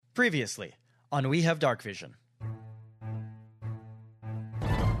Previously on We Have Dark Vision.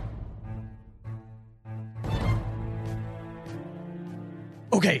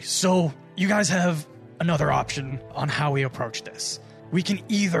 Okay, so you guys have another option on how we approach this. We can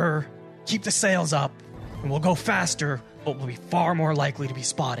either keep the sails up and we'll go faster, but we'll be far more likely to be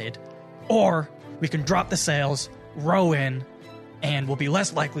spotted, or we can drop the sails, row in, and we'll be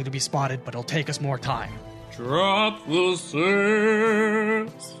less likely to be spotted, but it'll take us more time. Drop the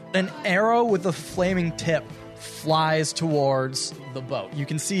sails. An arrow with a flaming tip flies towards the boat. You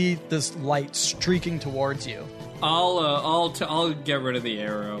can see this light streaking towards you. I'll get rid of the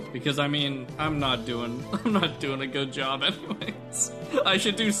arrow because I'm not doing a good job anyways. I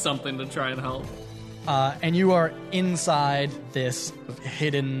should do something to try and help. And you are inside this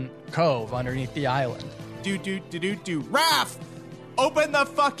hidden cove underneath the island. Do. Raph! Open the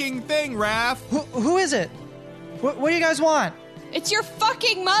fucking thing, Raph! Who is it? What do you guys want? It's your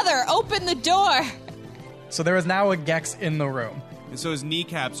fucking mother! Open the door! So there is now a Gex in the room. And so his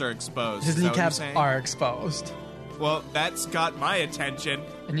kneecaps are exposed. His Is that what you're kneecaps saying? are exposed. Well, that's got my attention.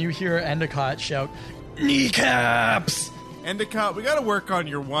 And you hear Endicott shout, "Kneecaps!" Endicott, we gotta work on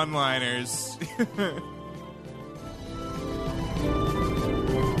your one-liners.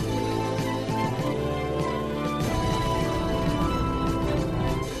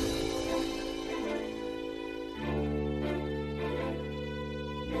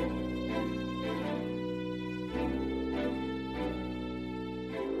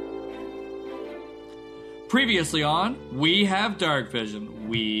 Previously on We Have Dark Vision.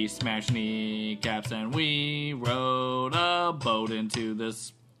 We smashed kneecaps and we rowed a boat into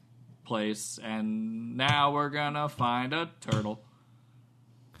this place, and now we're gonna find a turtle.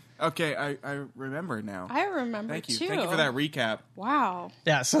 Okay, I remember now. I remember Thank you. too. Thank you for that recap. Wow.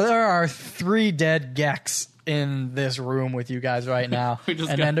 Yeah, so there are 3 dead Gex in this room with you guys right now. We just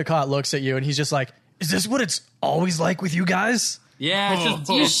and got- Endicott looks at you and he's just like, "Is this what it's always like with you guys?" Yeah, it's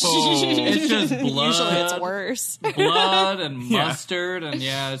just blood. Usually it's worse. Blood and Yeah. mustard, and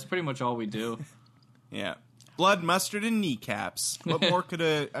yeah, it's pretty much all we do. Yeah. Blood, mustard, and kneecaps. What more could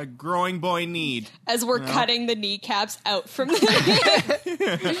a growing boy need? As we're cutting the kneecaps out from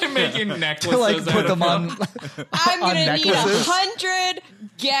the... Making necklaces. To like out put of them on. I'm On going to need necklaces? 100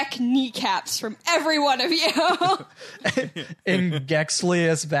 Gek kneecaps from every one of you. In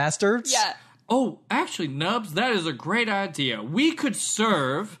Gexlius bastards. Yeah. Oh, actually, Nubs, that is a great idea. We could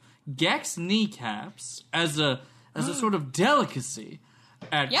serve Gex kneecaps as a sort of delicacy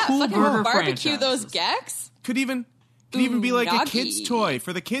at Yeah, cool fucking burger barbecue those franchises. Geks. Could even be like a Unagi. kid's toy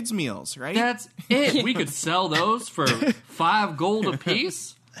for the kids' meals, right? That's it. We could sell those for 5 gold a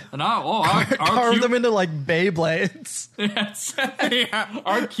piece. And our Carve them into like Beyblades. yes,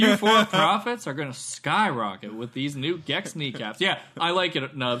 our Q4 profits are going to skyrocket with these new Gex kneecaps. Yeah, I like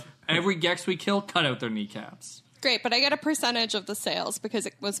it, Nubs. Every Gex we kill, cut out their kneecaps. Great, but I get a percentage of the sales because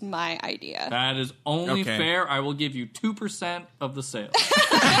it was my idea. That is only Okay. fair. I will give you 2% of the sales.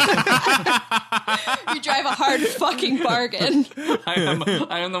 You drive a hard fucking bargain.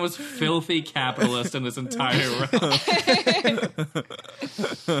 I am the most filthy capitalist in this entire realm.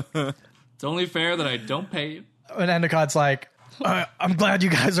 It's only fair that I don't pay you. And Endicott's like, "I'm glad you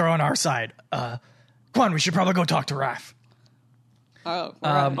guys are on our side. Come on, we should probably go talk to Raph." Oh, we're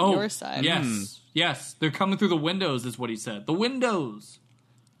on Oh, your side. yes. They're coming through the windows, is what he said. The windows.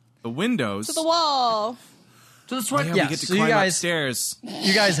 The windows. To the wall. To the front. Yeah, Yeah, we get to so you climb guys- upstairs.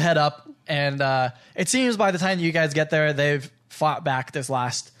 You guys head up, and it seems by the time you guys get there, they've fought back this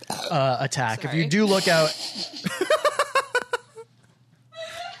last attack. If Sorry. you do look out,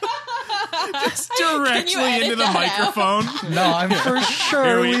 Directly edit into the that microphone. no, I'm for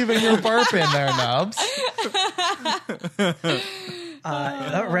sure leaving your burp in there, Nubs.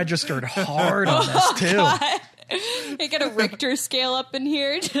 That registered hard on this, too. I get a Richter scale up in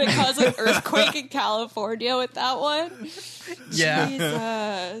here. Did it cause an earthquake in California with that one? Yeah.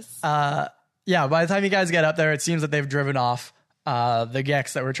 Jesus. Yeah, by the time you guys get up there, it seems that they've driven off the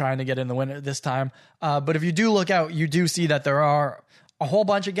Gex that were trying to get in the window this time. But if you do look out, you do see that there are a whole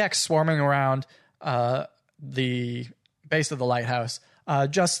bunch of Gex swarming around the base of the lighthouse.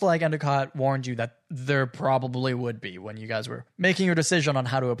 Just like Endicott warned you that there probably would be when you guys were making your decision on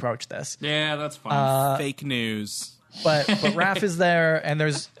how to approach this. Yeah, that's fine. Fake news. But Raph is there, and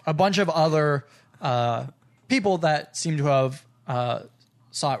there's a bunch of other people that seem to have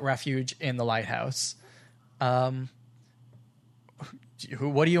sought refuge in the lighthouse. What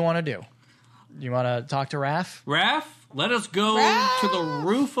do you want to do? You want to talk to Raph? Raph, let us go to the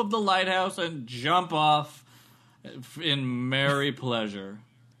roof of the lighthouse and jump off in merry pleasure.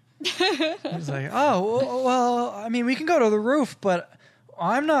 He's like, "Oh, well, I mean, we can go to the roof, but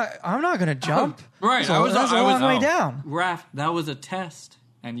I'm not gonna jump. Right, So that's a long way down. Raph, that was a test,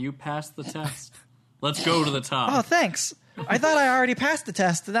 and you passed the test. Let's go to the top. Oh, thanks. I thought I already passed the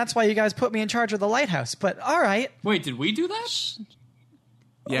test, and that's why you guys put me in charge of the lighthouse. But all right. Wait, did we do that?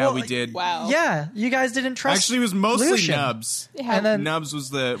 Yeah, Well, we did. Wow. Yeah, you guys didn't trust. Actually, it was mostly Lucian. Nubs. Yeah. And then Nubs was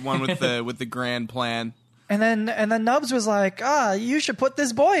the one with the grand plan. And then Nubs was like, you should put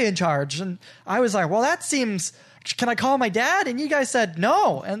this boy in charge. And I was like, well, that seems, can I call my dad? And you guys said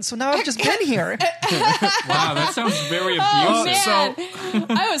no. And so now I've just been here. Wow, that sounds very Oh abusive.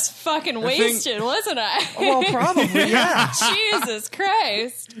 man, I was fucking wasted, wasn't I? Well, probably, yeah. Jesus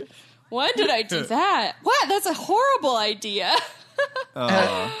Christ. When did I do that? What? That's a horrible idea.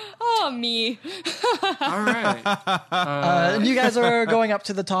 Oh, me. All right. And you guys are going up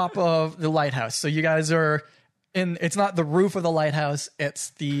to the top of the lighthouse. So you guys are it's not the roof of the lighthouse.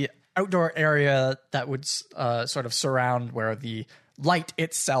 It's the outdoor area that would sort of surround where the light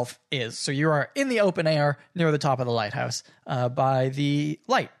itself is. So you are in the open air near the top of the lighthouse by the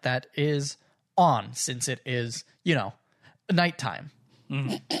light that is on, since it is, nighttime.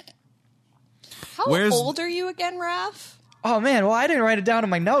 How Where's- old are you again, Raph? Oh man, well I didn't write it down in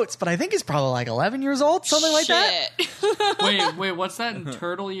my notes, but I think he's probably like 11 years old, something like that. Shit. Wait, what's that in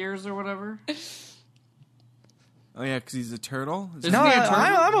turtle years or whatever? Oh yeah, because he's a turtle. Isn't No, he a turtle?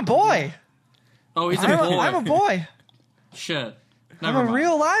 I'm a boy. Oh, he's a boy. I'm a boy. Shit. I'm Never a mind.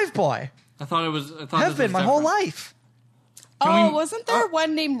 real live boy. I thought it was. I thought Have this been was my whole different. life. Oh, we- wasn't there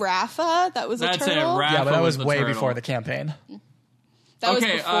one named Rafa that was a That's it. turtle? Raph Yeah, but that was the way turtle. before the campaign. That was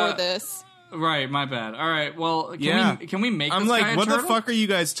Okay, before this. Right, my bad. All right, well, Yeah. can we make I'm this like, guy a what the turtle? fuck are you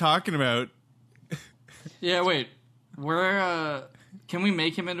guys talking about? Yeah, wait. Can we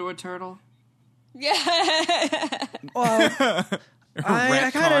make him into a turtle? Yeah. Well,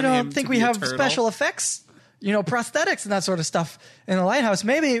 I kind Retcon of him don't to think be we a have turtle? special effects, prosthetics and that sort of stuff in the lighthouse.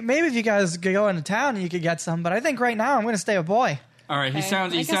 Maybe if you guys could go into town, you could get some. But I think right now I'm going to stay a boy. All right, he Okay,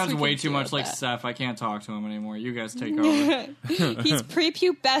 sounds I guess sounds we way could too do much like that. Seth. I can't talk to him anymore. You guys take over. He's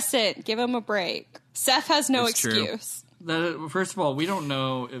prepubescent. Give him a break. Seth has no That's true. excuse. First of all, we don't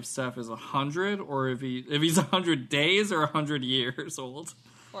know if Seth is 100 or if he's 100 days or 100 years old.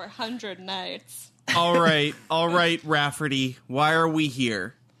 Or 100 nights. All right, Rafferty. Why are we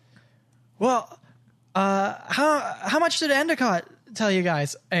here? Well, how much did Endicott tell you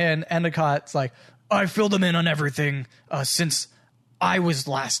guys? And Endicott's like, I filled him in on everything since I was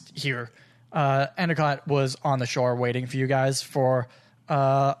last here. Endicott was on the shore waiting for you guys for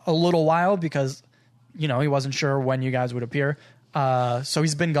a little while because, he wasn't sure when you guys would appear. So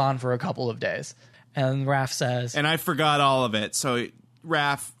he's been gone for a couple of days. And Raph says, And I forgot all of it. So,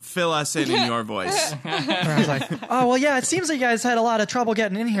 Raph, fill us in your voice. I was like, oh, well, yeah, it seems like you guys had a lot of trouble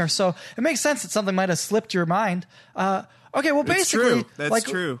getting in here, so it makes sense that something might have slipped your mind. Okay, well, That's basically, true. That's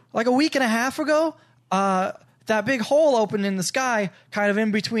true. Like a week and a half ago, that big hole opened in the sky, kind of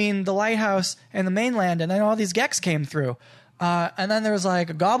in between the lighthouse and the mainland, and then all these Geks came through. And then there was like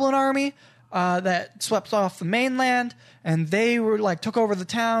a goblin army that swept off the mainland, and they were took over the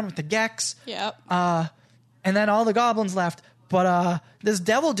town with the Geks. Yep. And then all the goblins left. But this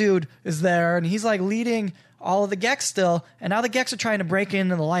devil dude is there, and he's leading all of the Geks still. And now the Geks are trying to break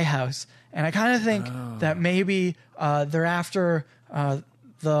into the lighthouse. And I kind of think that maybe they're after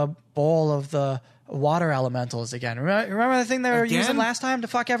the bowl of the water elementals again. Remember the thing they were Again? using last time to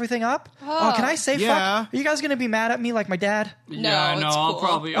fuck everything up? Oh, can I say Yeah. fuck? Are you guys going to be mad at me like my dad? Yeah, no, it's I'll cool.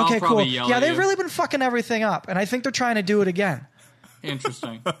 probably Okay, I'll probably cool. yell Yeah, at they've you. really been fucking everything up. And I think they're trying to do it again.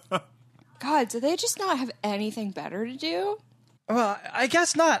 Interesting. God, do they just not have anything better to do? Well, I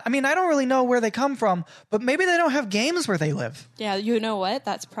guess not. I mean, I don't really know where they come from, but maybe they don't have games where they live. Yeah, you know what?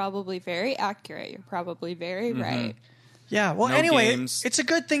 That's probably very accurate. You're probably very right. Yeah, well, No anyway, games. it's a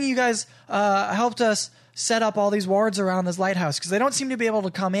good thing you guys helped us set up all these wards around this lighthouse because they don't seem to be able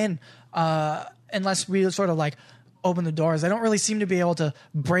to come in unless we sort of open the doors. They don't really seem to be able to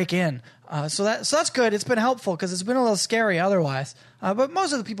break in. So that's good. It's been helpful because it's been a little scary otherwise. But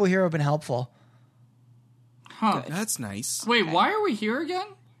most of the people here have been helpful. Huh. That's nice. Wait, why are we here again?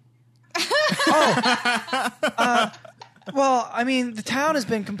 Well, I mean, the town has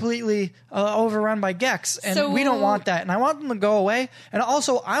been completely overrun by Geks, and So- we don't want that. And I want them to go away. And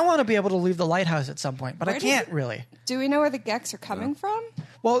also, I want to be able to leave the lighthouse at some point, but I Where can't really. Do we know where the Geks are coming from?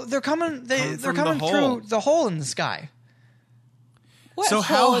 Well, they're coming. They're from coming the hole. through the hole in the sky. What So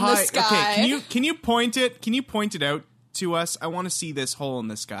hole how in high? the sky? Okay, can you point it? Can you point it out to us? I want to see this hole in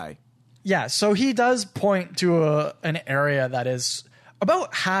the sky. Yeah, so he does point to an area that is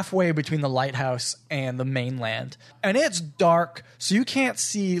about halfway between the lighthouse and the mainland. And it's dark, so you can't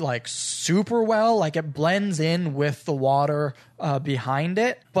see like super well. Like it blends in with the water behind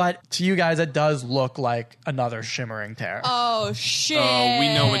it. But to you guys, it does look like another shimmering tear. Oh, shit. Oh, we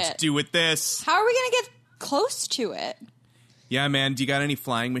know what to do with this. How are we going to get close to it? Yeah, man. Do you got any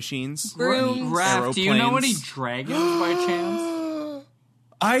flying machines? Brooms. Raph, do you know any Aeroplanes? dragons by chance?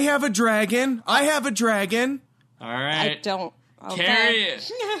 I have a dragon. I have a dragon. All right. I don't. Okay. Carry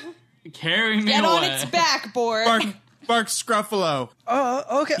it. Carry me Get away. on its back, Borg. Bark Scruffalo.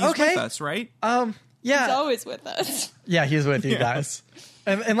 Okay, He's okay. with us, right? He's Yeah, always with us. yeah, he's with you guys.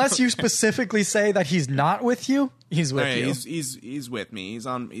 Unless you specifically say that he's not with you, he's with All right, you. he's with me. He's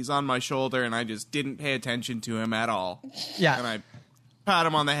on my shoulder, and I just didn't pay attention to him at all. And Yeah, I pat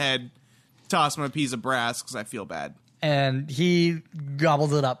him on the head, toss him a piece of brass because I feel bad. and he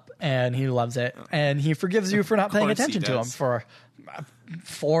gobbles it up, and he loves it, and he forgives you for not paying course he attention to him does. for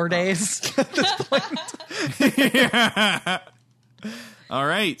 4 days at this point. All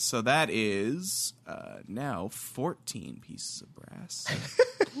right, so that is now 14 pieces of brass.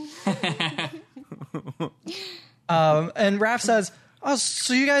 And Raph says, "Oh,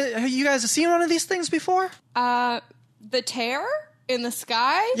 so you guys have seen one of these things before? The tear in the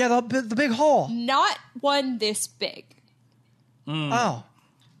sky? Yeah, the big hole. Not one this big. Oh,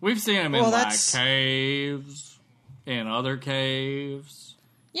 We've seen them Well, in like that's- caves, in other caves.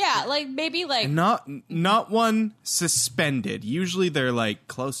 Yeah, like maybe like Not one suspended. Usually they're like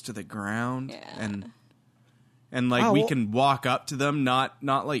close to the ground, Yeah. and like Oh, we well- can walk up to them, not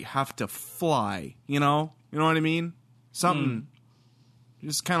like have to fly. You know what I mean? Something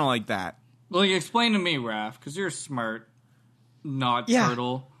just kind of like that. Well, you explain to me, Raph, because you're smart, not Yeah.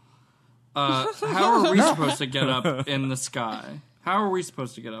 turtle. How are we supposed to get up in the sky? How are we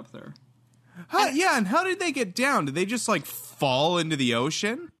supposed to get up there? Yeah, and how did they get down? Did they just like fall into the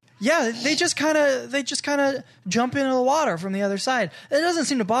ocean? yeah. They just kind of jump into the water from the other side. It doesn't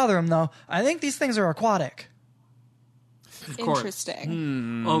seem to bother them though. I think these things are aquatic. course.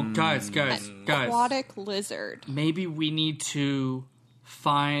 interesting. Oh, guys. Aquatic lizard. Maybe we need to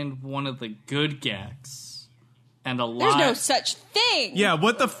find one of the good Gex and There's alive. no such thing. Yeah,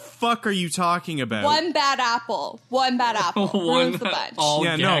 what the fuck are you talking about? One bad apple. One bad apple. One Ruins the bunch. all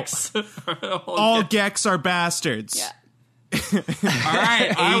Yeah, no. Gex. All Gex are bastards. Yeah. All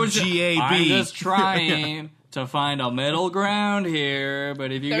right, I'm AGAB. just trying to find a middle ground here.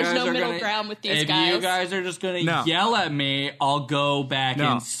 But if you There's guys no are middle gonna, ground with these if guys. you guys are just gonna No. yell at me, I'll go back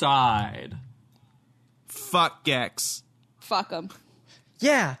No. inside. Fuck Gex. Fuck them.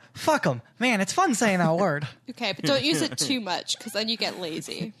 Yeah, fuck them, man. It's fun saying that word. Okay, but don't use it too much because then you get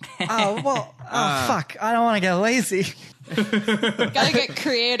lazy. Oh well. Fuck. I don't want to get lazy. Gotta get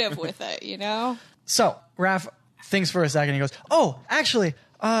creative with it, you know? So Raph thinks for a second. He goes, "Oh, actually,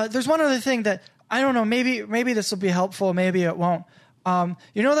 there's one other thing that I don't know. Maybe this will be helpful. Maybe it won't.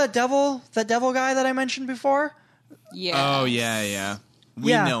 You know that devil guy that I mentioned before? Yeah. Oh yeah.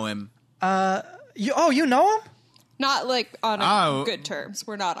 We Yeah. know him. You know him? Not like on Oh. good terms.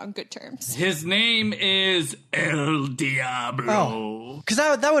 We're not on good terms. His name is El Diablo. Because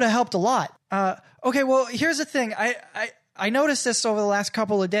that would have helped a lot. Okay, well, here's the thing. I noticed this over the last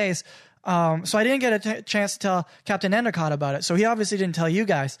couple of days, so I didn't get a chance to tell Captain Endicott about it, so he obviously didn't tell you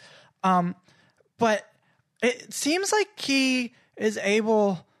guys. But it seems like he is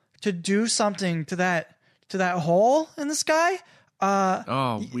able to do something to that hole in the sky.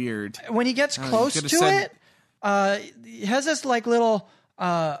 Oh, weird. When he gets close could've to said- it, he has this like little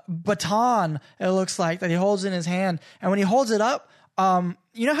baton, it looks like, that he holds in his hand, and when he holds it up,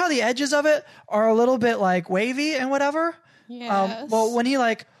 you know how the edges of it are a little bit like wavy and whatever. Yes. Well, when he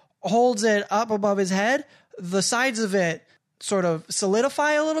like holds it up above his head, the sides of it sort of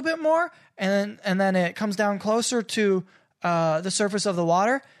solidify a little bit more, and then it comes down closer to the surface of the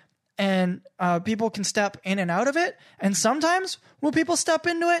water, and people can step in and out of it. And sometimes when people step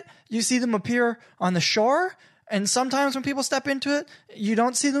into it, you see them appear on the shore. And sometimes when people step into it, you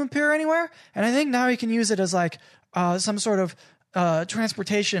don't see them appear anywhere. And I think now you can use it as like some sort of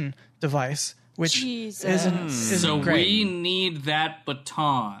transportation device, which Jesus. isn't So great. we need that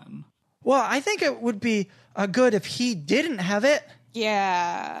baton. Well, I think it would be good if he didn't have it.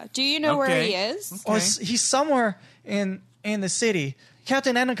 Yeah. Do you know where Okay. he is? Or he's somewhere in the city.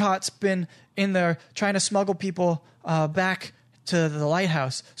 Captain Endicott's been in there trying to smuggle people back to the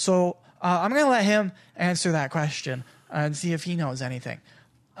lighthouse. So I'm going to let him answer that question and see if he knows anything.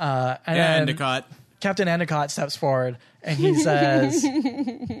 And Yeah, then Endicott. Captain Endicott steps forward and he says,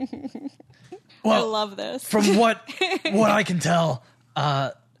 I love this. from what I can tell,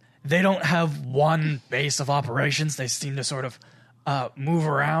 they don't have one base of operations. They seem to sort of move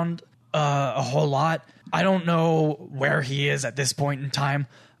around a whole lot. I don't know where he is at this point in time.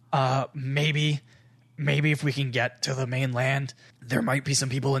 Maybe if we can get to the mainland, there might be some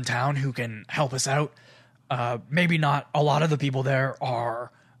people in town who can help us out. Maybe not. A lot of the people there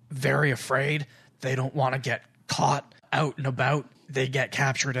are very afraid. They don't want to get caught out and about. They get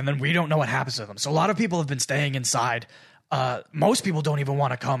captured, and then we don't know what happens to them. So a lot of people have been staying inside. Most people don't even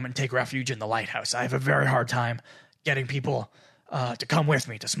want to come and take refuge in the lighthouse. I have a very hard time getting people to come with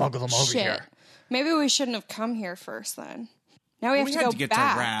me to smuggle them over Shit. here. Maybe we shouldn't have come here first then. Now we have We to had go to get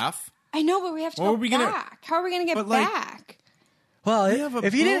back. to Raph. I know, but we have to What go were we gonna- back. How are we going to get But, like- back? Well, have a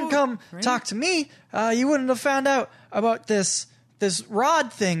if you didn't boat, come right? talk to me, you wouldn't have found out about this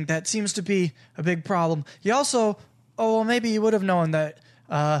rod thing that seems to be a big problem. You also, maybe you would have known that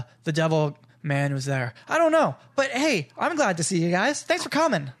the devil man was there. I don't know, but hey, I'm glad to see you guys. Thanks for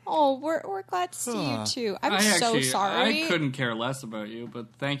coming. Oh, we're glad to see you too. I'm so sorry. I couldn't care less about you, but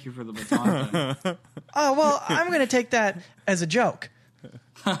thank you for the baton thing. Oh well, I'm going to take that as a joke.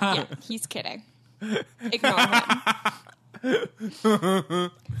 Yeah, he's kidding. Ignore him.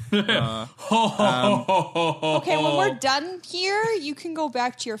 Okay, when we're done here, you can go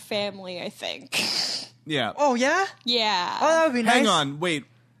back to your family, I think. Yeah. Oh yeah, Yeah. that would be nice. Hang on. Wait.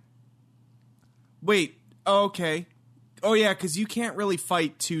 Okay. Oh yeah, because you can't really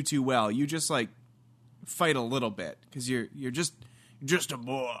fight too well. You just like fight a little bit because you're just a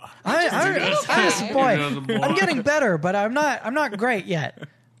boy. Boy, I'm getting better, but I'm not great yet.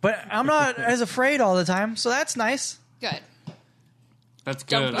 But I'm not as afraid all the time, so that's nice. Good. That's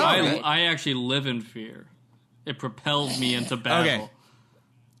Don't good. be afraid. I actually live in fear. It propels me into battle. Okay.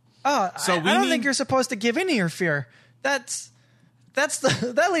 So I don't think you're supposed to give in to your fear. That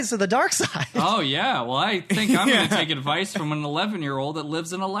leads to the dark side. Oh yeah, well I think I'm Yeah. going to take advice from an 11-year-old that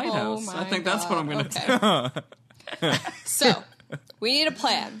lives in a lighthouse. Oh I my think that's what I'm going to God. Okay. So, we need a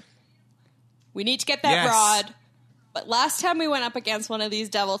plan. We need to get that Yes. rod. But last time we went up against one of these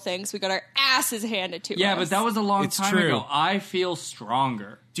devil things, we got our asses handed to us. Yeah, but that was a long It's time true. ago. I feel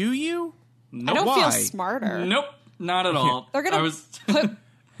stronger. Do you? I don't Why? feel smarter. Nope, not at all. They're gonna I was. put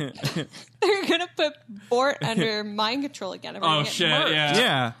they're gonna put Bort under mind control again. and we're Oh gonna get shit! murked. Yeah.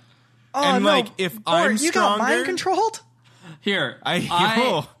 Yeah. Oh, And, no, like, if Bort, I'm you got mind stronger- controlled. Here,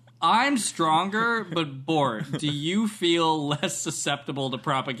 I'm stronger, but Bort, do you feel less susceptible to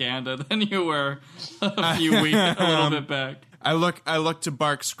propaganda than you were a little bit back? I look to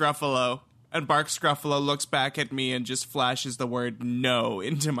Bark Scruffalo, and Bark Scruffalo looks back at me and just flashes the word "no"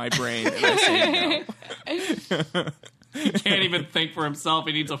 into my brain, and I say no. He can't even think for himself.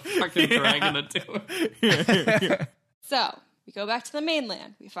 He needs a fucking dragon to do it. So we go back to the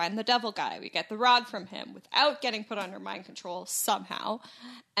mainland. We find the devil guy. We get the rod from him without getting put under mind control somehow.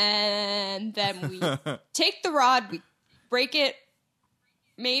 And then we take the rod, we break it.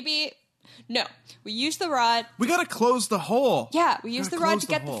 Maybe. No. We use the rod. We gotta close the hole. Yeah, we use the Gotta rod close to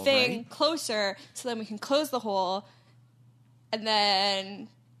the get the hole, thing right? closer so then we can close the hole. And then.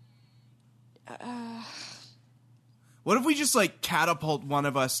 What if we just like catapult one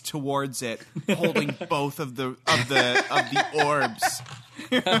of us towards it, holding both of the orbs?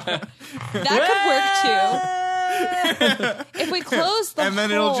 That could work too. If we close the And then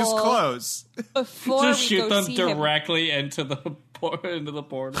hole it'll just close. before Just we shoot go them see him. directly into the portal.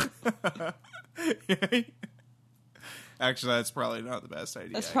 Actually, that's probably not the best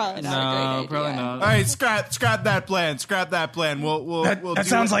idea. That's probably not a great No, idea. probably not. All right, scrap that plan. Scrap that plan. We'll That do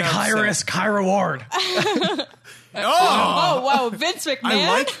sounds it like now, high so- risk, high reward. Oh, Oh, wow, Vince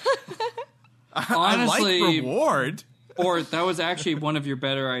McMahon. I like Honestly, reward. or that was actually one of your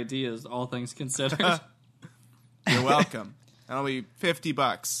better ideas, all things considered. You're welcome. That'll be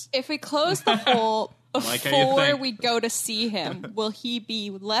 $50. If we close the hole Like how you before think. we go to see him, will he be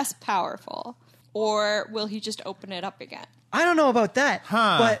less powerful? Or will he just open it up again? I don't know about that,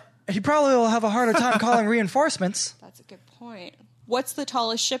 but he probably will have a harder time calling reinforcements. That's a good point. What's the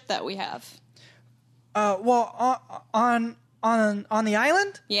tallest ship that we have? Well, on the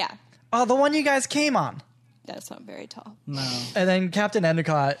island, Yeah, the one you guys came on. that's not very tall. No. And then Captain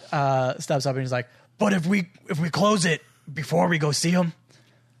Endicott steps up and he's like, "But if we close it before we go see him,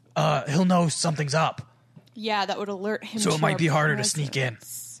 he'll know something's up. Yeah, that would alert him. So it to might our be harder to sneak in."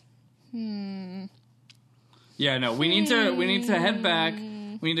 presence. Yeah, no, we need to head back.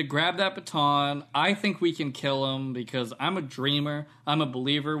 We need to grab that baton. I think we can kill him because I'm a dreamer. I'm a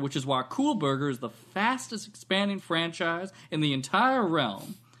believer, which is why Cool Burger is the fastest expanding franchise in the entire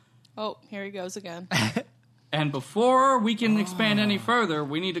realm. Oh, here he goes again. And before we can expand any further,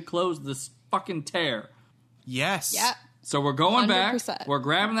 we need to close this fucking tear. Yes. Yeah. So we're going back. 100%. We're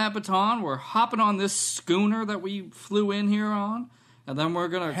grabbing that baton. We're hopping on this schooner that we flew in here on. And then we're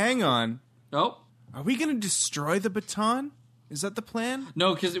going to... Hang on. Oh. Are we going to destroy the baton? Is that the plan?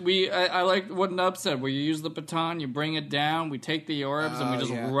 No, because I like what Nub said, where you use the baton, you bring it down, we take the orbs, and we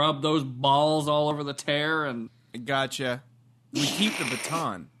just rub those balls all over the tear, and... Gotcha. We keep the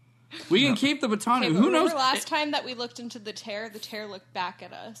baton. We can keep the baton. Okay, Who knows? remember last time that we looked into the tear looked back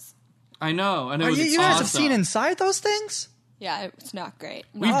at us. I know, and it Are was you guys have awesome. seen inside those things? Yeah, it's not great.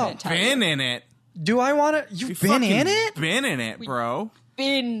 I'm We've not gonna tell been you. in it. Do I want to? You've been Fucking in it? Been in it, bro.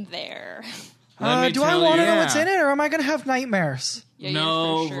 Been there. Let me Do I tell want to you- know what's in it, or am I going to have nightmares? Yeah,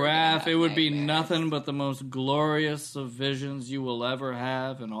 No, you're for sure gonna Raph, have it would be nightmares. nothing but the most glorious of visions you will ever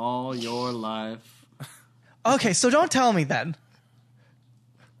have in all your life. Okay, so don't tell me then,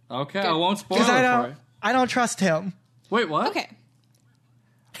 Okay, I won't spoil it because for you. I don't trust him. Wait, what? Okay.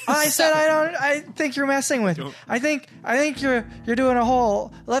 I said I don't. I think you're messing with me. I think you're doing a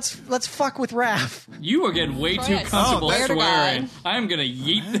whole. Let's fuck with Raph. You are getting way Troy, too I comfortable swear to swearing. God. I'm gonna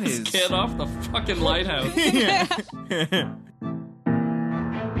yeet this is- kid off the fucking lighthouse.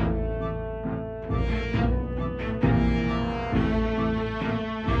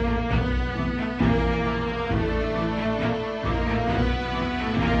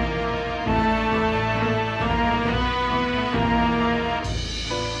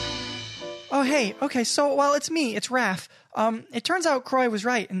 Oh, hey, okay, so, well, it's me, it's Raph. It turns out Croy was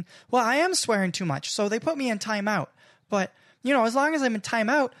right, and, well, I am swearing too much, so they put me in timeout. But, as long as I'm in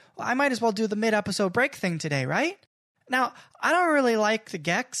timeout, well, I might as well do the mid-episode break thing today, right? Now, I don't really like the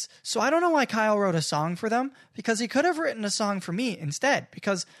Gex, so I don't know why Kyle wrote a song for them, because he could have written a song for me instead,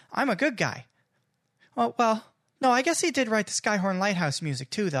 because I'm a good guy. Well, no, I guess he did write the Skyhorn Lighthouse music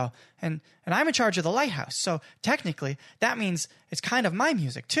too, though, and I'm in charge of the lighthouse, so technically, that means it's kind of my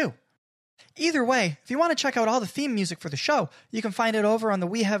music too. Either way, if you want to check out all the theme music for the show, you can find it over on the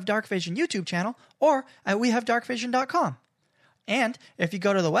We Have Dark Vision YouTube channel or at wehavedarkvision.com. And if you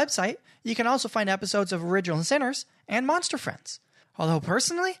go to the website, you can also find episodes of Original Sinners and Monster Friends. Although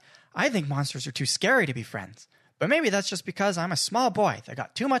personally, I think monsters are too scary to be friends. But maybe that's just because I'm a small boy that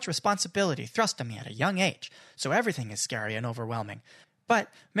got too much responsibility thrust on me at a young age, so everything is scary and overwhelming. But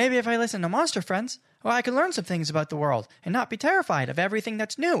maybe if I listen to Monster Friends, well, I can learn some things about the world and not be terrified of everything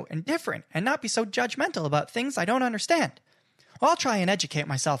that's new and different and not be so judgmental about things I don't understand. Well, I'll try and educate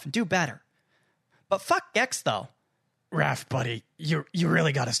myself and do better. But fuck Gex, though. Raph, buddy, you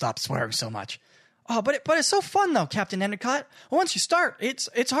really gotta stop swearing so much. Oh, but it's so fun, though, Captain Endicott. Once you start,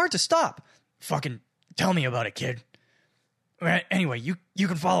 it's hard to stop. Fucking tell me about it, kid. Anyway, you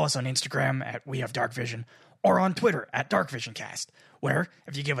can follow us on Instagram at We Have Dark Vision or on Twitter at DarkVisionCast, where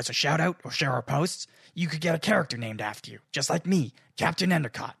if you give us a shout-out or share our posts, you could get a character named after you, just like me, Captain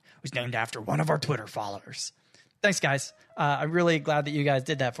Endicott, who's named after one of our Twitter followers. Thanks, guys. I'm really glad that you guys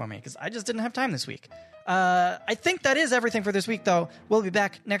did that for me, because I just didn't have time this week. I think that is everything for this week, though. We'll be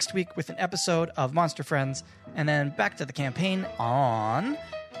back next week with an episode of Monster Friends, and then back to the campaign on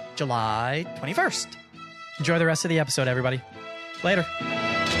July 21st. Enjoy the rest of the episode, everybody. Later.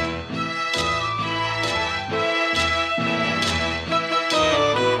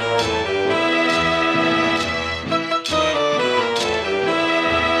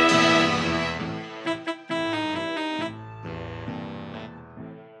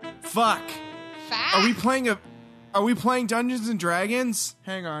 Fuck. Fact. Are we playing Dungeons and Dragons?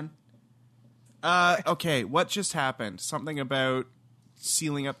 Hang on. Okay, what just happened? Something about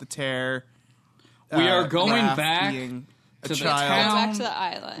sealing up the tear. We are going Raph back being a to the Go child. town. back to the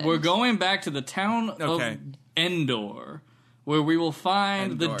island. We're going back to the town Okay. of Endor, where we will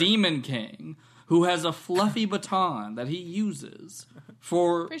find the Endor. Demon King, who has a fluffy baton that he uses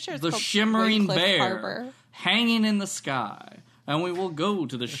for Pretty sure it's the called Shimmering Windcliff Bear Harbor. hanging in the sky. And we will go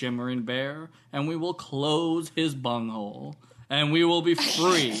to the Shimmering Bear, and we will close his bunghole, and we will be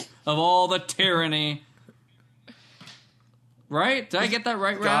free of all the tyranny. Right? Did I get that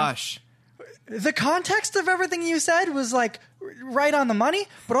right, Raph? Gosh. The context of everything you said was, like, right on the money,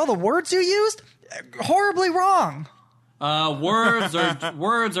 but all the words you used, horribly wrong. Words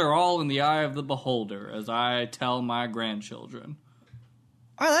are all in the eye of the beholder, as I tell my grandchildren.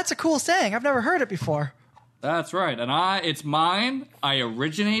 Oh, that's a cool saying. I've never heard it before. That's right, and it's mine. I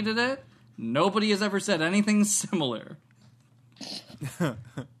originated it. Nobody has ever said anything similar.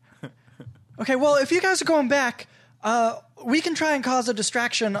 Okay, well, if you guys are going back, we can try and cause a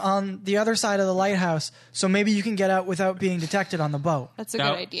distraction on the other side of the lighthouse, so maybe you can get out without being detected on the boat. That's a good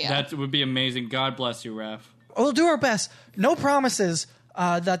idea. That would be amazing. God bless you, Raph. We'll do our best. No promises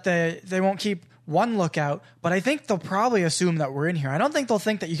that they won't keep one lookout, but I think they'll probably assume that we're in here. I don't think they'll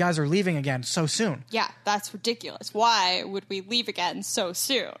think that you guys are leaving again so soon. Yeah, that's ridiculous. Why would we leave again so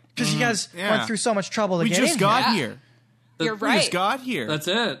soon? Because you guys went through so much trouble to We get just in got Yeah. here. You're We right. just got here. That's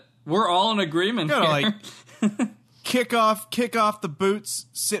it. We're all in agreement Gotta, here. like, kick off the boots,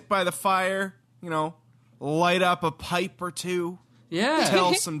 sit by the fire, light up a pipe or two, Yeah.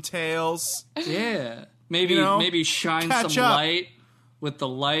 tell some tales. Yeah. Maybe You know, maybe shine catch some up. light with the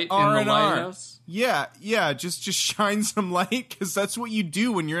light in the R&R. lighthouse. Yeah, just shine some light, because that's what you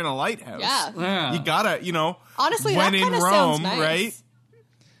do when you're in a lighthouse. Yeah. Yeah. You gotta, Honestly, when that in kind of Rome, sounds nice. right?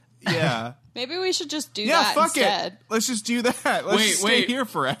 Yeah. Maybe we should just do Yeah, that fuck instead. it. Let's just do that. Let's just stay wait. here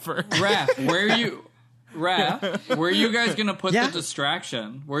forever. Raph, where are you guys gonna put Yeah? the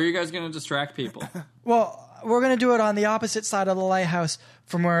distraction? Where are you guys gonna distract people? Well, we're going to do it on the opposite side of the lighthouse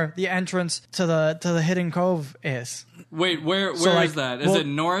from where the entrance to the hidden cove is. Wait, where is like, that? Is well- it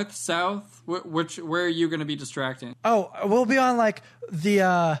north, south? Where are you gonna be distracting? Oh, we'll be on like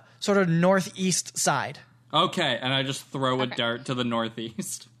the sort of northeast side. Okay, and I just throw a Okay. dart to the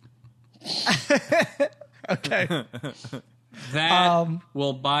northeast. Okay. That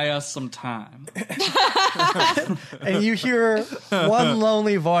will buy us some time. And you hear one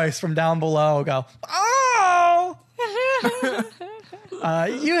lonely voice from down below go, "Oh!"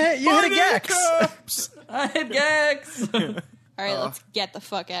 You hit a Gex. I hit Gex. All right, let's get the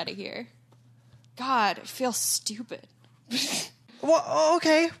fuck out of here. God, it feels stupid. Well,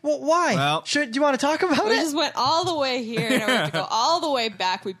 okay. Well, why? Well- do you want to talk about We it? just went all the way here, and we have to go all the way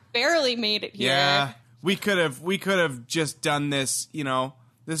back. We barely made it here. Yeah. We could have just done this,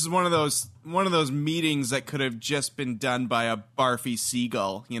 This is one of those meetings that could have just been done by a barfy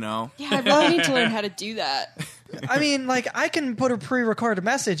seagull, Yeah, I really need to learn how to do that. I mean, like, I can put a pre-recorded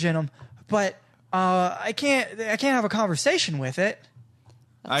message in them, but I can't have a conversation with it,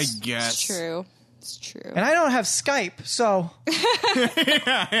 I guess. It's true. It's true. and I don't have Skype, so You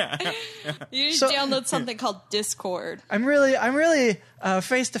need So- to download something called Discord. I'm really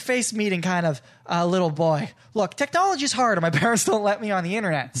face-to-face meeting kind of little boy. Look, technology's hard, and my parents don't let me on the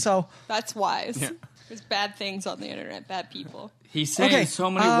internet, so That's wise. There's bad things on the internet, bad people. He's saying Okay,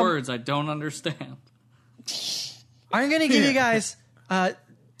 so many words I don't understand. I'm gonna give you guys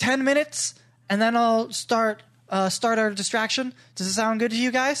 10 minutes, and then I'll start our distraction. Does it sound good to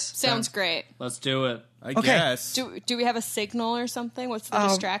you guys? Sounds great. Let's do it. I Okay. guess. Do we have a signal or something? What's the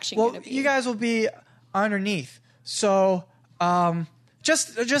distraction Well, going to be? you guys will be underneath, so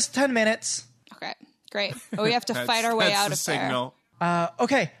just 10 minutes. Okay, great. But we have to fight our way That's out the of signal.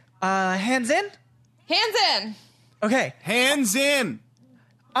 Okay, hands in. there. Hands in. Okay, Hands in.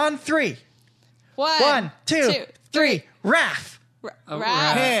 on 3. One, 1, 2, 3. Raph.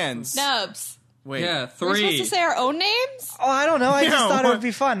 Raph. Hands. Nubs. Wait. Yeah, We're supposed 3. to say our own names? Oh, I don't know. I just Yeah, thought it what- would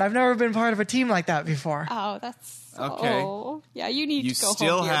be fun. I've never been part of a team like that before. Oh, that's Okay. Oh, yeah. You need You to go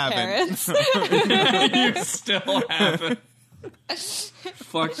still home to your haven't. parents. You still haven't.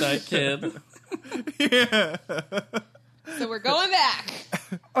 Fuck that kid. So we're going back.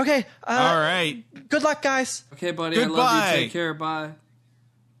 Okay, All right. good luck, guys. Okay, buddy. I love Goodbye. you. Take care. Bye.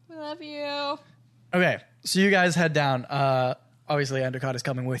 We love you. Okay, so you guys head down. Obviously, Endicott is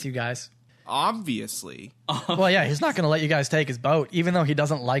coming with you guys. Obviously. Well, yeah, he's not going to let you guys take his boat, even though he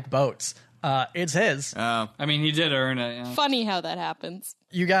doesn't like boats. It's his. I mean, he did earn it. Yeah. Funny how that happens.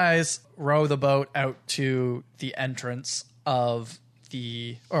 You guys row the boat out to the entrance of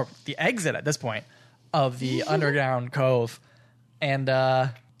the exit at this point of the underground cove, and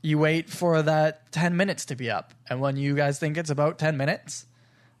you wait for that 10 minutes to be up. And when you guys think it's about 10 minutes,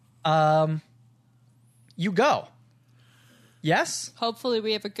 you go. Yes? Hopefully,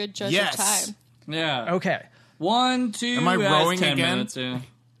 we have a good judge Yes. of time. Yeah. Okay. 1, 2. Am I that's rowing 10 again? minutes, yeah.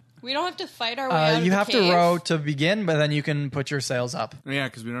 We don't have to fight our way out of You the have cave. to row to begin, but then you can put your sails up Yeah,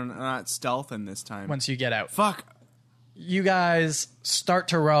 because we're not stealthing this time. once you get out. Fuck. You guys start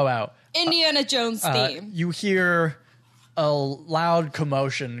to row out. Indiana Jones theme. You hear a loud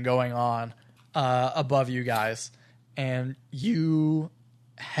commotion going on above you guys, and you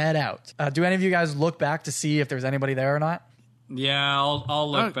head out. Do any of you guys look back to see if there's anybody there or not? Yeah, I'll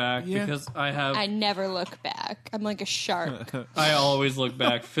look back yeah. because I have. I never look back. I'm like a shark. I always look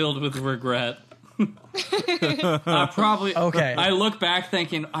back, filled with regret. I probably Okay. I look back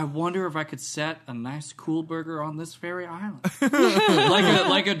thinking, I wonder if I could set a nice cool burger on this very island,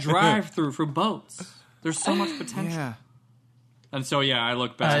 like a drive-through for boats. There's so much potential, Yeah. and so yeah, I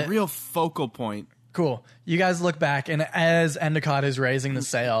look back. A real focal point. Cool. You guys look back, and as Endicott is raising the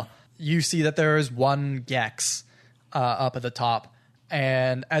sail, you see that there is one Gex up at the top,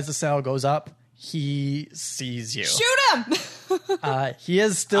 and as the sail goes up, he sees you. Shoot him! He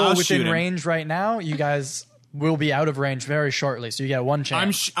is still I'll shoot within him. range right now. You guys will be out of range very shortly, so you get one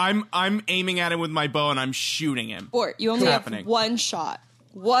chance. I'm aiming at him with my bow and I'm shooting him. Or you only have happening? one shot.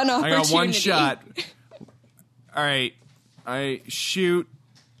 One I opportunity. got one shot. All right, I shoot.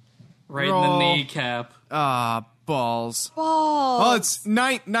 Right in Roll. the kneecap. Balls. Ball. Well, it's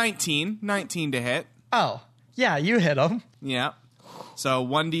 19 to hit. Oh, yeah, you hit him. Yeah. So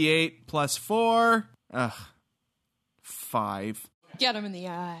 1d8 plus 4. 5. Get him in the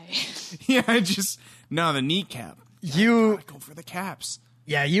eye. Yeah, the kneecap. You Go for the caps.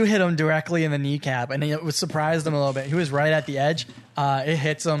 Yeah, you hit him directly in the kneecap, and it was surprised him a little bit. He was right at the edge. It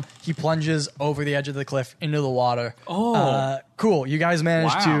hits him. He plunges over the edge of the cliff into the water. Oh. Cool. You guys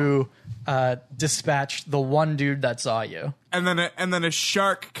managed Wow. to dispatch the one dude that saw you. And then a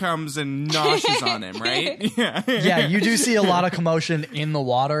shark comes and noshes on him, right? Yeah. Yeah, you do see a lot of commotion in the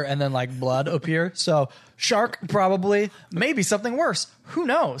water, and then like blood appear. So shark probably, maybe something worse. Who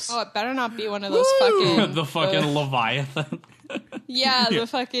knows? Oh, it better not be one of those fucking The fucking Leviathan.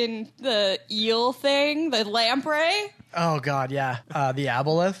 the eel thing, the lamprey, Oh God, yeah. The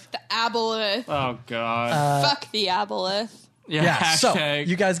aboleth. the aboleth. Oh, God. Fuck the aboleth. Yeah. Hashtag. So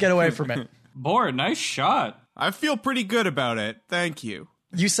you guys get away from it. Boar, nice shot. I feel pretty good about it. Thank you.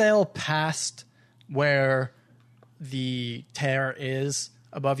 You sail past where the tear is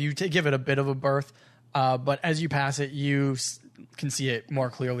above you to give it a bit of a berth, but as you pass it, you can see it more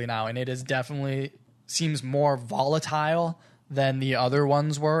clearly now, and it is definitely seems more volatile than the other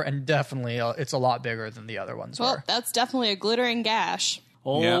ones were, and definitely it's a lot bigger than the other ones Well, were. that's definitely a glittering gash.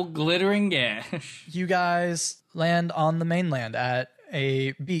 Old Yeah. glittering gash. You guys land on the mainland at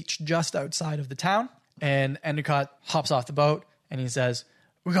a beach just outside of the town, and Endicott hops off the boat and he says,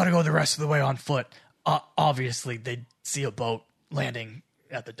 "We got to go the rest of the way on foot." Obviously, they see a boat landing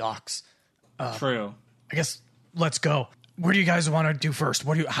at the docks. True. I guess let's go. Where do you guys want to do first?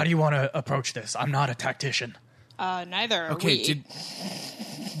 How do you want to approach this? I'm not a tactician. Neither are Okay, we.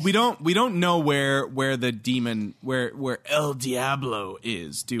 we don't know where the demon where El Diablo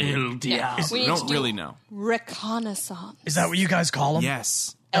is, do we? El Diablo. We We need don't to do really know. reconnaissance. Is that what you guys call him?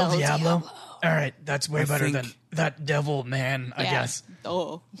 Yes. El El Diablo? Diablo. All right, that's way better think- than that devil man, I Yeah. guess.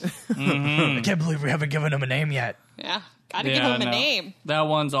 Oh, I can't believe we haven't given him a name yet. yeah. Gotta give him a no. name That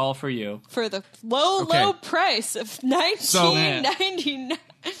one's all for you. for the low price of $19.99.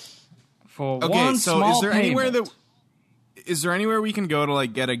 For Okay, one so small is there payment. anywhere we can go to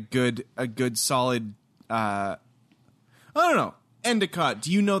like get a good solid I don't know. Endicott,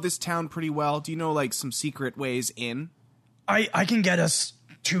 do you know this town pretty well? Do you know like some secret ways in? I can get us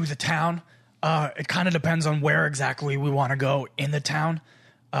to the town. It kind of depends on where exactly we want to go in the town.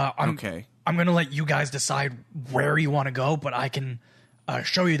 Okay. I'm going to let you guys decide where you want to go, but I can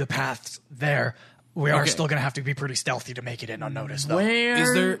show you the paths there. We are Okay. still going to have to be pretty stealthy to make it in unnoticed, though.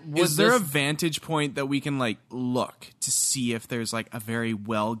 Where Is there a vantage point that we can like look to see if there's like a very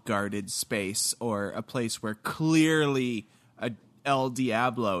well guarded space or a place where clearly a El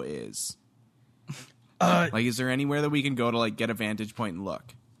Diablo is? Like, is there anywhere that we can go to like get a vantage point and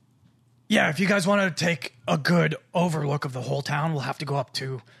look? Yeah, if you guys want to take a good overlook of the whole town, we'll have to go up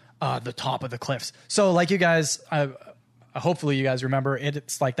to the top of the cliffs. So, like you guys, hopefully you guys remember,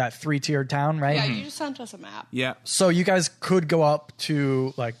 it's like that 3-tiered town, right? Yeah, you just sent us a map. Yeah. So you guys could go up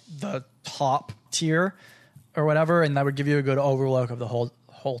to like the top tier or whatever, and that would give you a good overlook of the whole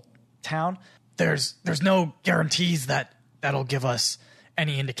town. There's no guarantees that that'll give us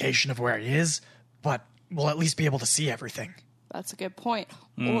any indication of where it is, but we'll at least be able to see everything. That's a good point.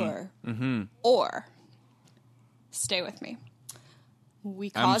 Or, stay with me. We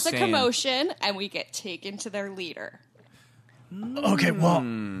cause a staying. commotion and we get taken to their leader. Okay, well,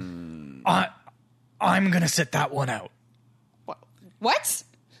 I'm gonna sit that one out. What?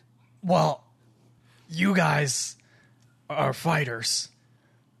 Well, you guys are fighters.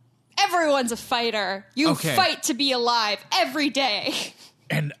 Everyone's a fighter. You Okay. fight to be alive every day.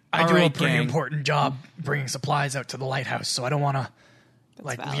 And I All do a right, pretty gang. important job bringing supplies out to the lighthouse, so I don't want to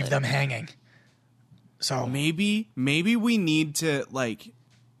like valid. leave them hanging. So Maybe we need to like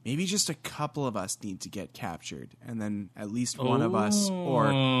maybe just a couple of us need to get captured and then at least one of us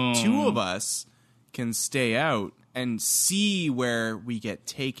or two of us can stay out and see where we get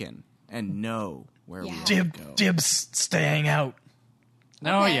taken and know where we want to go. Dibs staying out.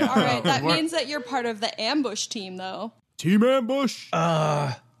 Oh, yeah. All right, that We're- means that you're part of the ambush team, though. Team ambush.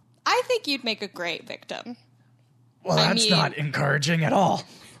 I think you'd make a great victim. Well, I that's mean- not encouraging at all.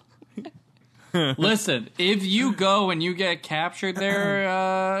 Listen, if you go and you get captured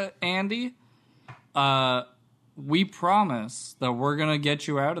there, Andy, we promise that we're gonna get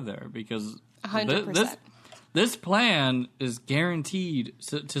you out of there because 100%. This plan is guaranteed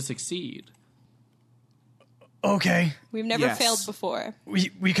to succeed. Okay. We've never Yes. failed before.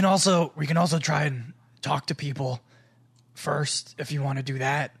 We can also try and talk to people first if you want to do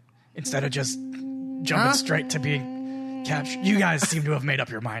that instead of just jumping straight to being captured. You guys seem to have made up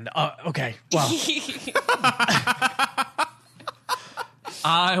your mind. Okay. Well,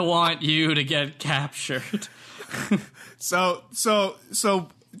 I want you to get captured. So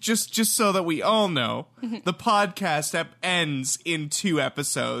just so that we all know, the podcast ends in 2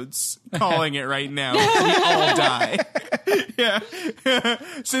 episodes. Calling it right now. We all die. Yeah.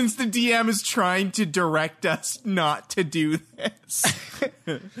 Since the DM is trying to direct us not to do this.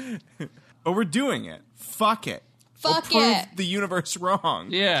 But we're doing it. Fuck it. Fuck we'll prove it. the universe wrong.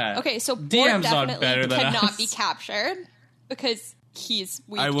 Yeah. Okay, so Bort DM's not definitely better than cannot us. be captured because he's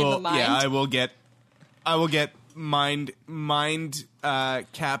weak I in the will mind. I will get mind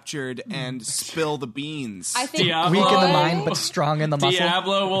captured and spill the beans. I think Diablo. weak in the Roy- mind, but strong in the muscle.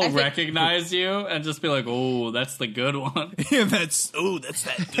 Diablo will I think- recognize you and just be like, "Oh, that's the good one." that's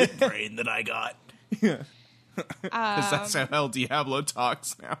that good brain that I got. Because that's how El Diablo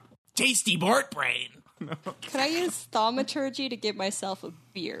talks now. Tasty Bort brain. Could I use thaumaturgy to give myself a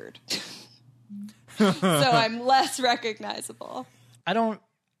beard? So I'm less recognizable. I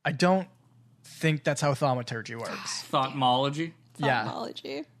don't think that's how thaumaturgy works. Thoughtmology. Yeah.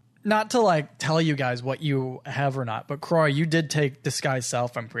 Thaumatology. Not to like tell you guys what you have or not, but Croy, you did take disguise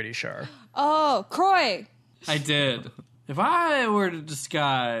self, I'm pretty sure. Oh, Croy. I did. If I were to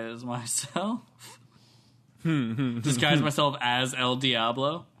disguise myself as El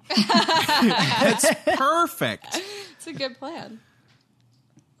Diablo, That's perfect. It's a good plan.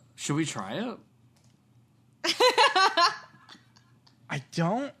 should we try it?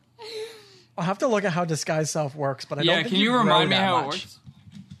 I'll have to look at how disguise self works, but I don't Yeah, think can you grow remind me that how it much. works?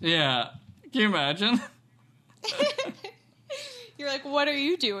 Yeah. Can you imagine? You're like, what are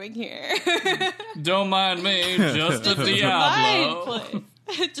you doing here? Don't mind me, just a Mine Diablo. place.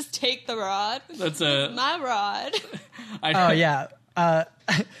 Just take the rod. That's it. My rod. Oh yeah.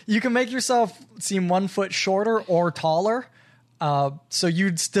 You can make yourself seem 1 foot shorter or taller, so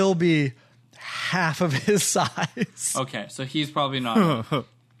you'd still be half of his size. Okay, so he's probably not.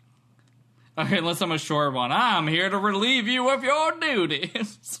 Okay, unless I'm a short one. I'm here to relieve you of your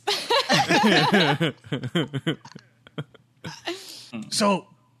duties. So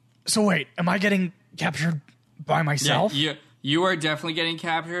wait, am I getting captured by myself? Yeah, you are definitely getting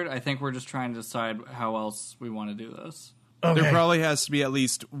captured. I think we're just trying to decide how else we want to do this. Okay. There probably has to be at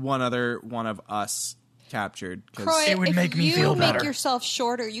least one other one of us captured. 'Cause Croy, It would if make me you feel make better. yourself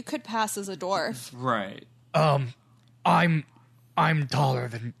shorter, you could pass as a dwarf. Right. I'm taller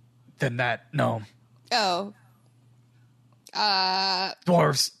than that gnome. Oh.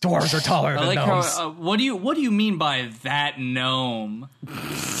 Dwarves are taller I than like gnomes. how. What do you mean by that gnome?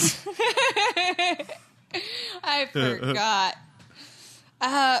 I forgot.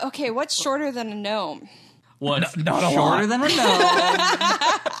 Okay, what's shorter than a gnome? What's not a shorter lot. than a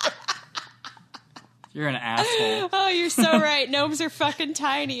gnome? You're an asshole. Oh, you're so right. Gnomes are fucking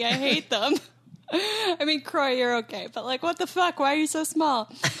tiny. I hate them. I mean, Croy, you're okay, but like, what the fuck? Why are you so small?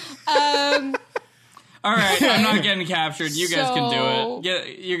 All right, I'm not getting captured. You guys can So- do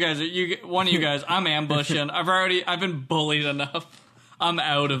it. One of you guys. I'm ambushing. I've been bullied enough. I'm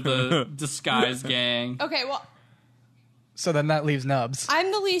out of the disguise gang. Okay, well, So then that leaves Nubs.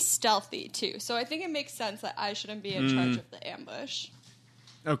 I'm the least stealthy too, so I think it makes sense that I shouldn't be in charge of the ambush.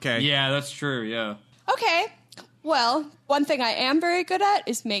 okay. Yeah, that's true. Yeah. Okay. Well, one thing I am very good at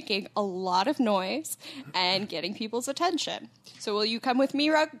is making a lot of noise and getting people's attention. So will you come with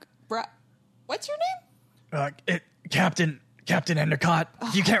me, what's your name? Captain Endicott.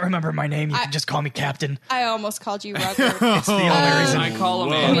 You can't remember my name. You can just call me Captain. I almost called you Rugger. It's the only reason. I call him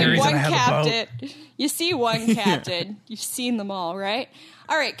Whoa. I Andy. Only mean, reason one I have a boat. captain. You see one captain. You've seen them all, right?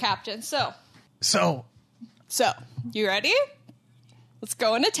 All right, Captain. So, So you ready? Let's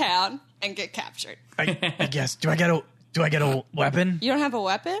go into town and get captured. I guess do I get a weapon? You don't have a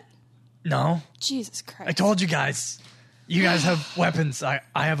weapon? No. Jesus Christ! I told you guys. You guys have weapons. I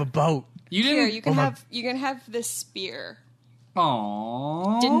have a boat. You Here, didn't. you can have this spear.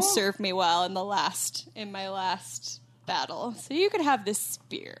 Aww. Didn't serve me well in my last battle, so you could have this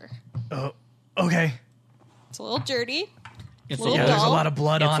spear. Okay. It's a little dirty. It's Little Yeah, a there's a dull. lot of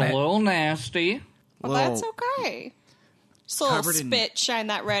blood It's on a it. little nasty. Well, that's okay. Just a little Covered in- spit, shine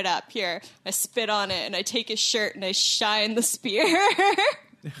that right up. Here, I spit on it, and I take his shirt, and I shine the spear.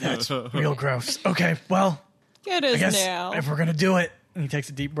 That's real gross. Okay, well, It I is guess now. if we're gonna do it, and he takes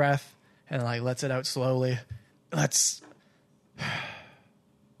a deep breath and like lets it out slowly. Let's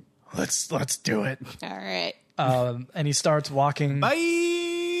let's do it. All right. And he starts walking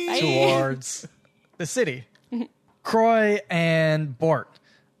Bye. towards the city. Croy and Bort,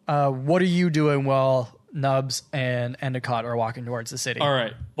 what are you doing while Nubs and Endicott are walking towards the city? All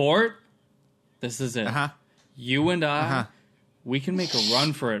right, Bort, this is it. Uh-huh. You and I, we can make a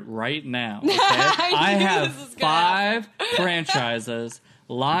run for it right now. Okay? I knew have this was gonna 5 franchises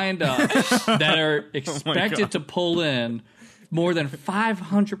lined up that are expected to pull in more than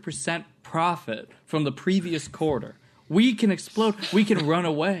 500% profit from the previous quarter. We can explode. We can run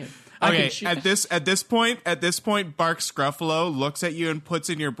away. Okay, at this point, Bark Scruffalo looks at you and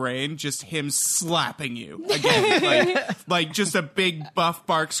puts in your brain just him slapping you again, like just a big buff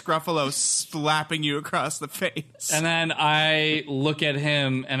Bark Scruffalo slapping you across the face. And then I look at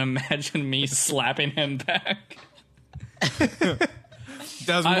him and imagine me slapping him back.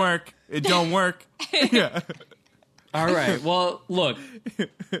 Doesn't work. It don't work. Yeah. All right. Well, look.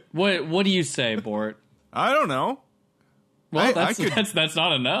 What do you say, Bort? I don't know. Well, I could- that's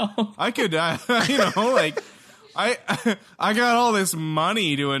not a no. I could, like, I got all this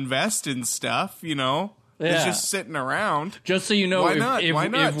money to invest in stuff. It's Yeah. just sitting around. Just so you know, Why not? Why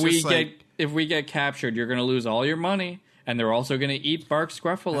not? if we get captured, you're going to lose all your money, and they're also going to eat Bark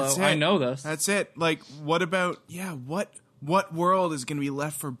Scruffalo. That's it. I know this. That's it. Like, what about? Yeah, what world is going to be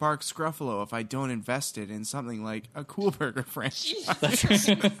left for Bark Scruffalo if I don't invest it in something like a Cool Burger franchise?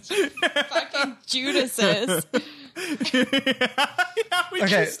 Fucking Judas's. We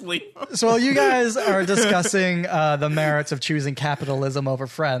Okay. just leave. So while you guys are discussing the merits of choosing capitalism over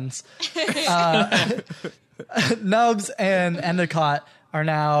friends, Nubs and Endicott are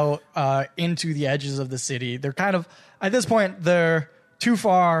now into the edges of the city. They're kind of, at this point, they're too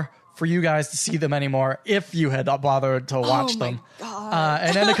far for you guys to see them anymore if you had bothered to watch my them. God.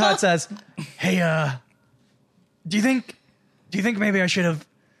 And Endicott says, hey, do you think maybe I should have,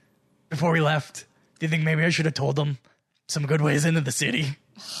 before we left, do you think maybe I should have told them some good ways into the city?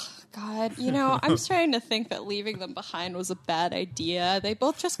 God, I'm starting to think that leaving them behind was a bad idea. They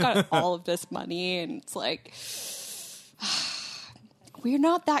both just got all of this money, and it's like, we're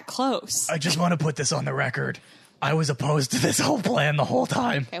not that close. I just want to put this on the record. I was opposed to this whole plan the whole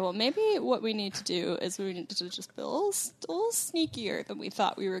time. Okay, well, maybe what we need to do is we need to just be a little sneakier than we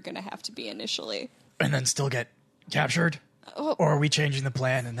thought we were going to have to be initially. And then still get captured? Oh. Or are we changing the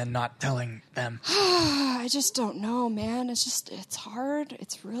plan and then not telling them? I just don't know, man. It's hard.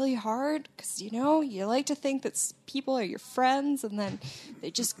 It's really hard because, you like to think that people are your friends, and then they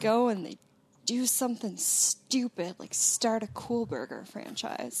just go and they do something stupid like start a Cool Burger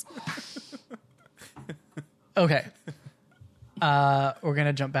franchise. Okay. We're going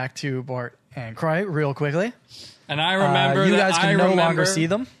to jump back to Bort and Croy real quickly. And I remember You that guys can no longer see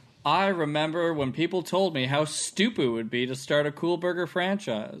them. I remember when people told me how stupid it would be to start a Cool Burger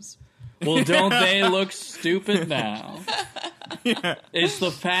franchise. Well, don't they look stupid now? Yeah. It's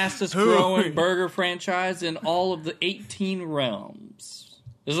the fastest growing burger franchise in all of the 18 realms.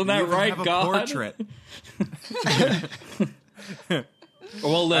 Isn't that right, have a God? Portrait.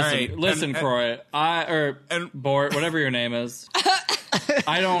 Well, listen, right. Croy. Bort, whatever your name is.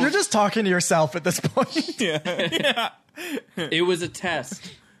 I don't. You're just talking to yourself at this point. Yeah. It was a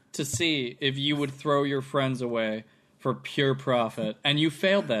test to see if you would throw your friends away for pure profit, and you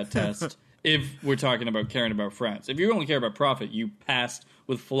failed that test. If we're talking about caring about friends, if you only care about profit, you passed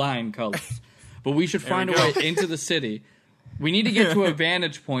with flying colors. But we should find a way into the city. We need to get to a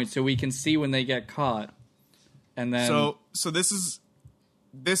vantage point so we can see when they get caught, and then. So this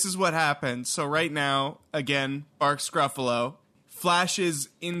is what happened. So right now, again, Bark Scruffalo flashes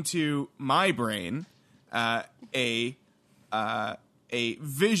into my brain a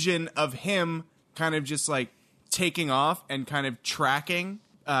vision of him kind of just like taking off and kind of tracking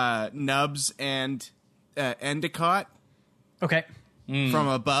Nubs and Endicott Okay. from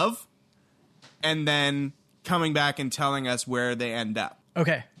above, and then coming back and telling us where they end up.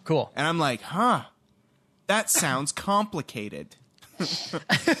 Okay, cool. And I'm like, that sounds complicated.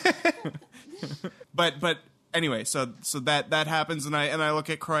 But anyway, so that happens, and I look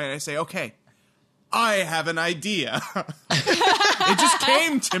at Croy and I say, okay, I have an idea. It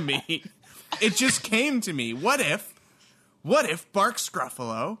just came to me. What if Bark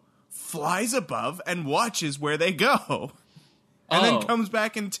Scruffalo flies above and watches where they go, and then comes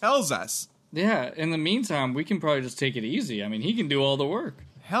back and tells us? Yeah, in the meantime, we can probably just take it easy. I mean, he can do all the work.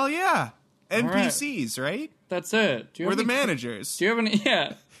 Hell yeah. NPCs, right? That's it. We're the managers. Do you have any?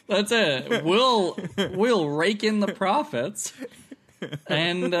 Yeah, that's it. We'll rake in the profits,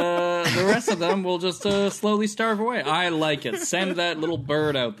 and the rest of them will just slowly starve away. I like it. Send that little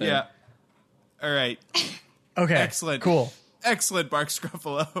bird out there. Yeah. All right. Okay. Excellent. Cool. Excellent, Bark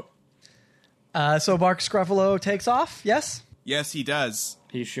Scruffalo. So Bark Scruffalo takes off, yes? Yes, he does.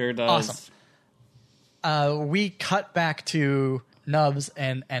 He sure does. Awesome. We cut back to Nubs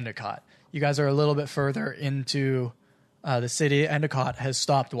and Endicott. You guys are a little bit further into the city. Endicott has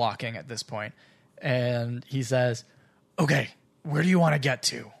stopped walking at this point, and he says, okay, where do you want to get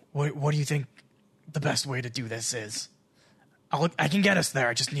to? What do you think the best way to do this is? I can get us there.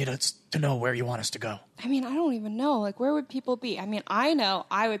 I just need us to know where you want us to go. I mean, I don't even know. Like, where would people be? I mean, I know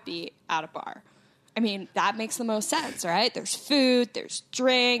I would be at a bar. I mean, that makes the most sense, right? There's food, there's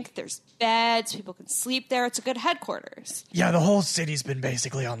drink, there's beds. People can sleep there. It's a good headquarters. Yeah, the whole city's been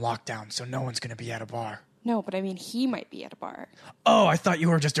basically on lockdown, so no one's going to be at a bar. No, but I mean, he might be at a bar. Oh, I thought you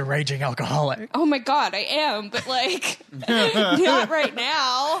were just a raging alcoholic. Oh my God, I am, but like, not right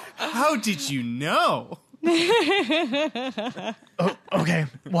now. How did you know? Okay,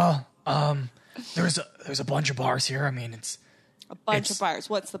 well, there's a bunch of bars here. I mean, A bunch of bars.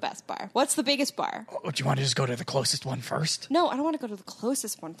 What's the best bar? What's the biggest bar? do you want to just go to the closest one first? No, I don't want to go to the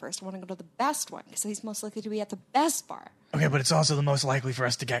closest one first. I want to go to the best one because he's most likely to be at the best bar. Okay, but it's also the most likely for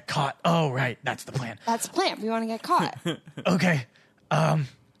us to get caught. Oh, right, that's the plan. That's the plan. We want to get caught. Okay,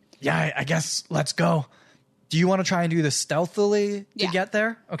 yeah, I guess let's go. Do you want to try and do this stealthily to Yeah. get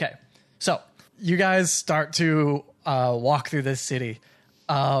there? Okay, so you guys start to walk through this city,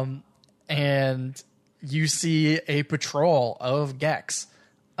 and you see a patrol of Gex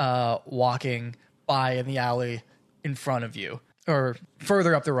walking by in the alley in front of you, or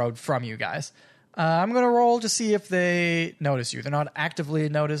further up the road from you guys. I'm going to roll to see if they notice you. They're not actively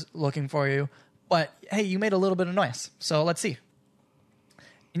looking for you, but hey, you made a little bit of noise, so let's see.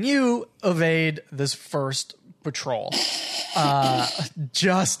 And you evade this first patrol,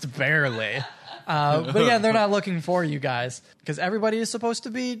 just barely. But again, they're not looking for you guys because everybody is supposed to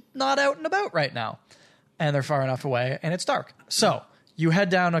be not out and about right now. And they're far enough away, and it's dark. So you head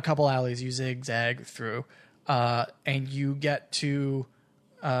down a couple alleys, you zigzag through, and you get to,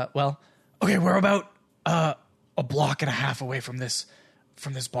 okay, we're about a block and a half away from this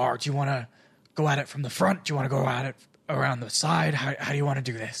bar. Do you want to go at it from the front? Do you want to go at it around the side? How do you want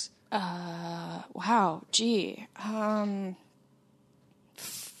to do this? Wow. Gee.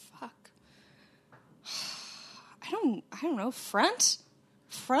 Fuck. I don't know. Front?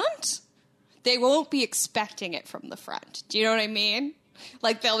 They won't be expecting it from the front. Do you know what I mean?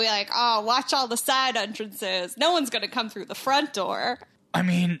 Like, they'll be like, oh, watch all the side entrances. No one's going to come through the front door. I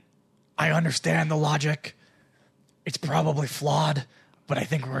mean, I understand the logic. It's probably flawed, but I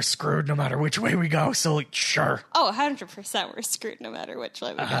think we're screwed no matter which way we go, so sure. Oh, 100% we're screwed no matter which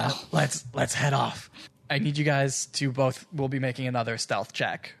way we go. Let's head off. I need you guys to both, we'll be making another stealth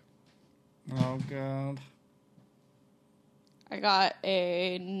check. Oh, God. I got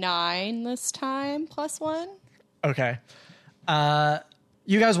a 9 this time, +1. Okay.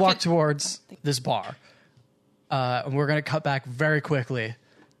 You guys walk towards this bar. And we're going to cut back very quickly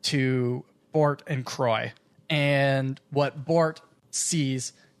to Bort and Croy. And what Bort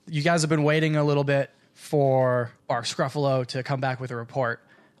sees, you guys have been waiting a little bit for Bark Scruffalo to come back with a report.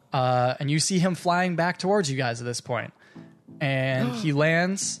 And you see him flying back towards you guys at this point. And he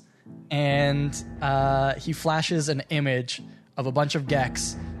lands, and he flashes an image of a bunch of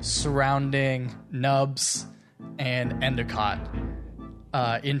Gex surrounding Nubs and Endicott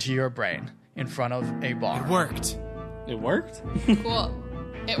into your brain in front of a bar. It worked. It worked? Cool.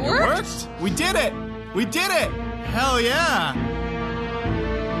 It worked. We did it. We did it. Hell yeah.